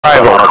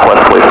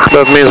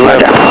That means we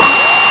have...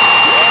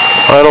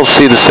 I don't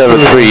see the 7-3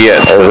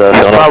 yet.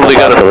 It's probably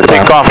going to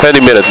take off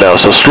any minute now,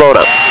 so slow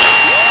down.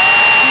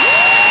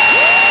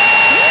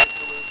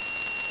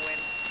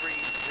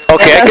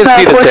 Okay, I can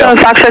see the tail.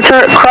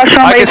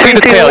 I can see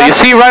the tail. You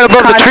see right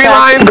above the tree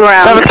line?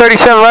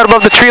 737 right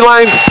above the tree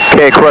line?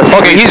 Okay,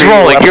 he's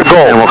rolling. You're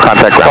gold.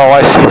 Oh, I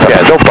see.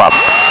 Yeah, no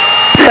problem.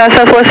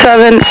 Southwest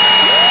 7.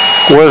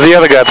 Where's the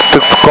other guy that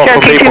took the call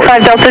from Mayport?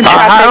 I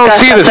don't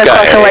see this guy.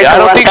 I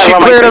don't think she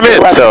cleared him in,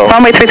 so...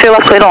 Runway 33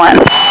 left, clear to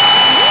land.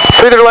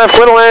 3 to the left,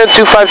 clear to land,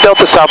 25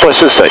 Delta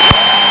Southwest is safe.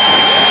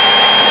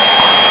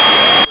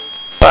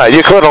 Alright,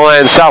 you clear to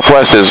land,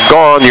 Southwest is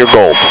gone, you're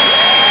gold.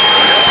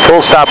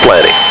 Full stop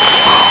landing.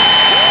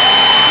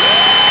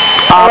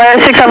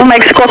 6 Alpha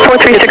Mike, squawk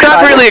 4365. It's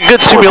not really a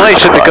good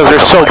simulation because they're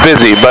so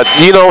busy, but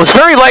you know, it's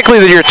very likely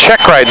that your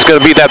check ride is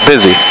going to be that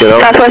busy, you know?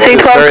 Southwest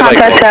 812,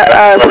 contact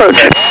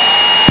approach.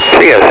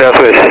 Yeah,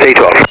 Southwest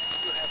 812.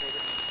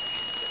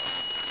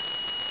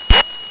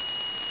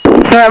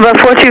 November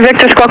 42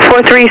 Victor, squawk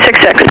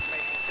 4366.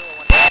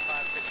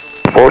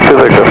 42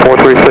 Victor,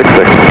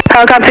 4366.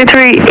 Helicopter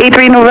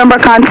 383 November,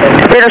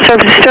 radar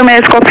service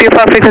terminated, squawk for your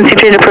far frequency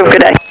change approved,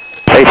 good day.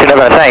 18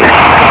 November, thanks.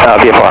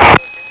 BFR.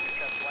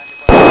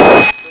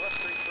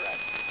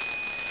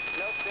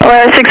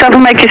 6 Alpha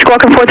Mike, you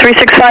squawking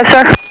 4365,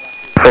 sir?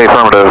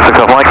 Affirmative,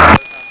 6 Alpha Mike.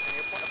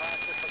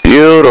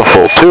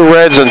 Beautiful. 2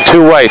 reds and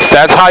 2 whites.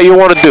 That's how you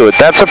want to do it.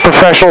 That's a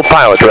professional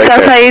pilot right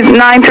there. Cessna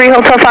 93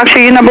 Hotel Fox,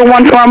 you number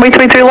 1 for runway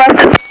 33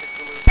 left.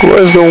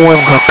 Where's the one?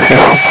 Okay.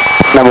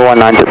 Number 1,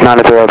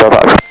 93 Hotel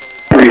Fox.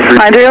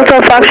 93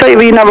 Hotel Fox, you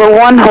be number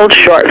 1, hold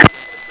short.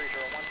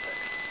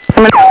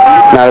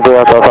 93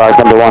 Hotel Fox,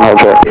 number 1, hold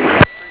short.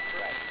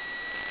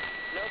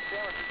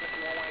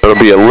 It'll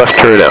be a left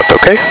turn out,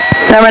 okay?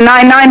 Number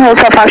 99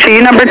 Hotel Fox,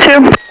 you number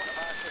 2.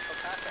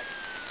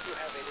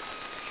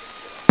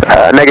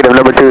 Negative,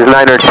 number 2 is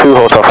 902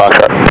 Hotel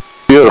Foxtrot.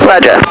 Beautiful.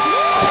 Roger.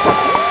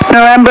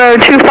 November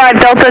 25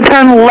 Delta,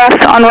 turn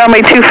left on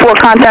runway 24,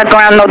 contact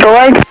ground, no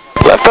delay.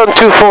 Left on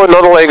 24,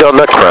 no delay on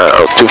that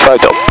ground, 25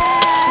 Delta.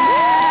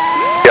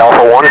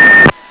 Alpha 1.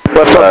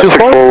 Left on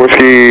 24?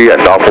 Whiskey,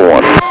 yes, Alpha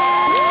 1.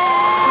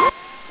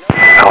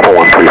 Alpha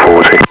 1, 34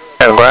 Whiskey.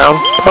 And ground?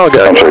 Oh,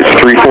 God. I'm sorry,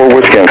 it's 34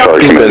 Whiskey, I'm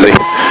sorry. He's busy.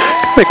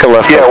 Make a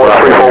left. Yeah,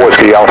 34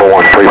 Whiskey, Alpha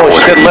 1, 34 Oh, she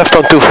Whiskey. said left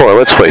on 24,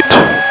 let's wait.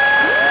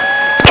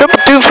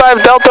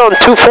 25 Delta on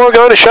 24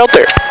 going to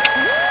shelter.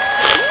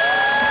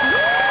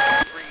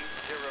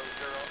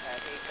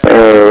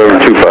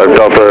 25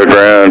 Delta,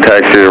 ground,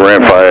 taxi to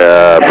ramp by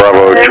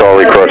Bravo,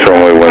 Charlie, cross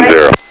runway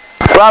 10.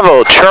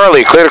 Bravo,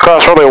 Charlie, cleared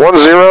across runway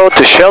 10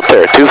 to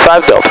shelter,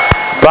 25 Delta.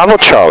 Bravo,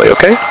 Charlie,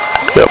 okay?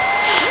 Yep.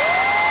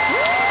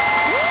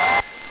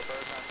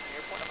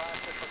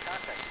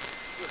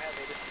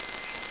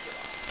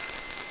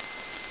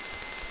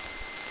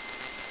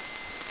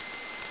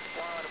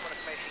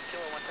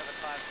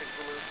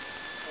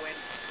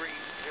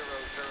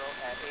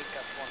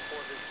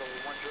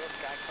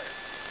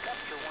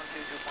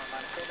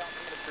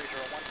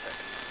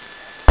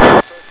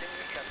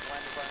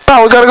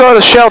 Oh, we gotta go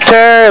to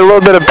shelter, a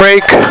little bit of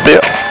break.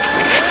 Yep.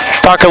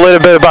 Talk a little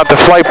bit about the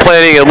flight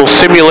planning and we'll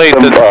simulate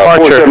the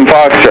departure. 47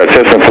 Foxtrot,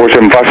 Cessna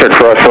 47 Foxtrot,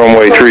 cross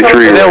runway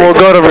 33. And then we'll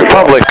go to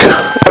Republic.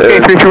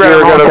 Okay, 33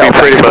 We're gonna be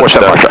pretty much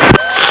done.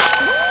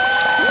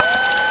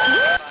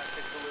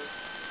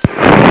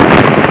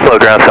 Hello,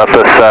 ground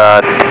Southwest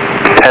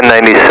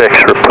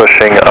 1096, we're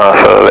pushing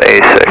off of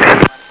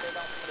A6.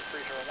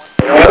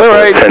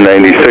 Alright.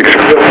 1096.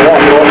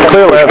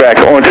 Clear left. Back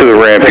onto the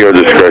ramp, your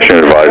discretion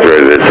advisory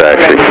to the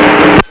taxi.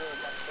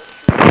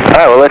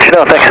 Alright, we'll let you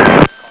know,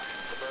 thanks.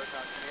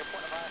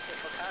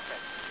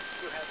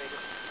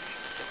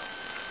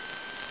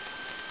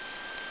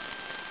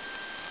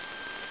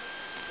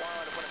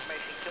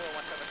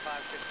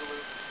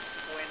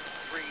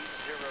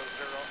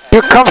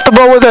 You're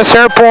comfortable with this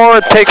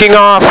airport, taking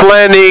off,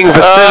 landing,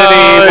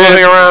 vicinity,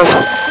 moving around?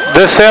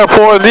 This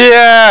airport,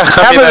 yeah.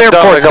 Have an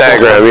airport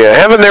diagram, yeah.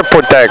 Have an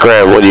airport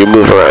diagram when you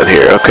move around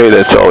here, okay?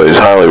 That's always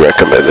highly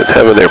recommended.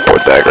 Have an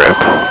airport diagram.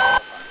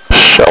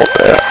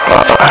 Shelter.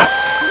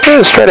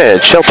 Yeah, straight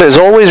ahead. Shelter is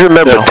always,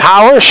 remember,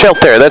 tower,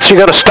 shelter. That's, you're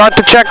going to start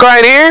the check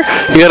right here,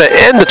 you're going to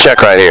end the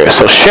check right here.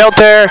 So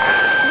shelter,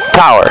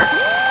 tower.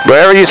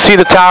 Wherever you see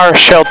the tower,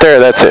 shelter,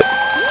 that's it.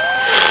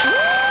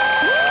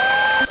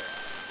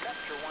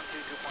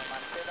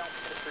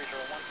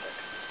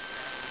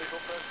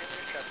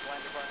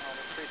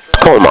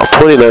 Calling about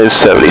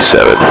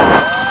 2977.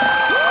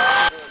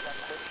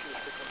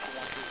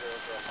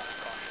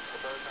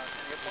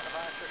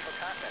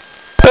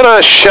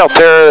 And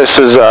shelter, this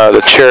is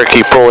the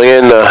Cherokee pulling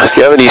in. Do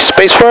you have any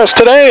space for us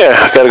today? Or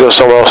gotta go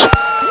somewhere else?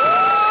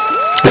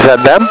 Is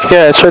that them?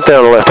 Yeah, it's right there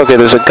on the left. Okay,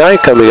 there's a guy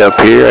coming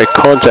up here. I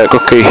contact.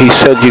 Okay, he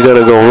said you're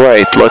gonna go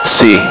right. Let's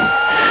see.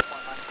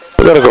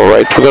 We're gonna go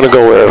right. We're gonna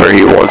go wherever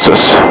he wants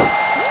us.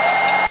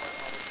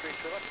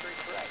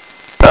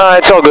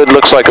 It's all good.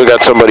 Looks like we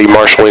got somebody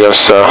marshalling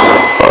us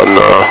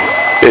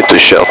into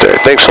shelter.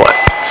 Thanks a lot.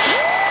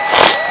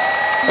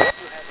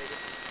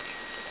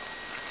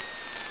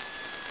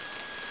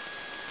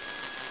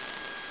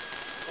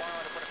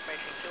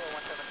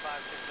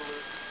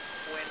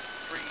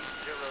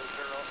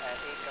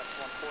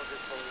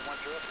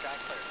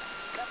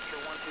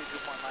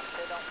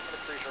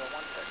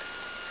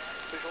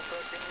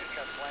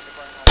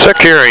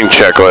 Securing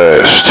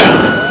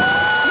checklist.